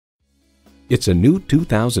It's a new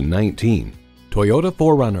 2019 Toyota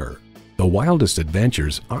 4Runner. The wildest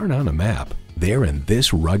adventures aren't on a map. They're in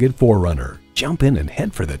this rugged 4Runner. Jump in and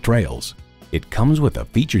head for the trails. It comes with the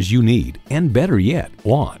features you need and, better yet,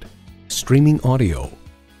 want. Streaming audio,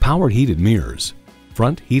 power heated mirrors,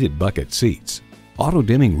 front heated bucket seats, auto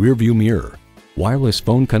dimming rearview mirror, wireless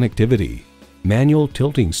phone connectivity, manual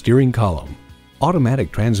tilting steering column,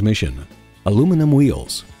 automatic transmission, aluminum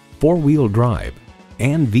wheels, 4-wheel drive,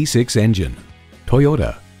 and V6 engine.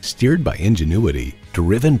 Toyota, steered by ingenuity,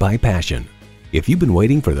 driven by passion. If you've been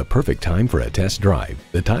waiting for the perfect time for a test drive,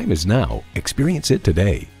 the time is now. Experience it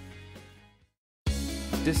today.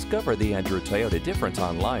 Discover the Andrew Toyota difference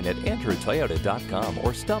online at andrewtoyota.com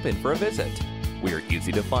or stop in for a visit. We're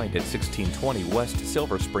easy to find at 1620 West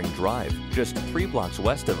Silver Spring Drive, just 3 blocks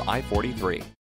west of I-43.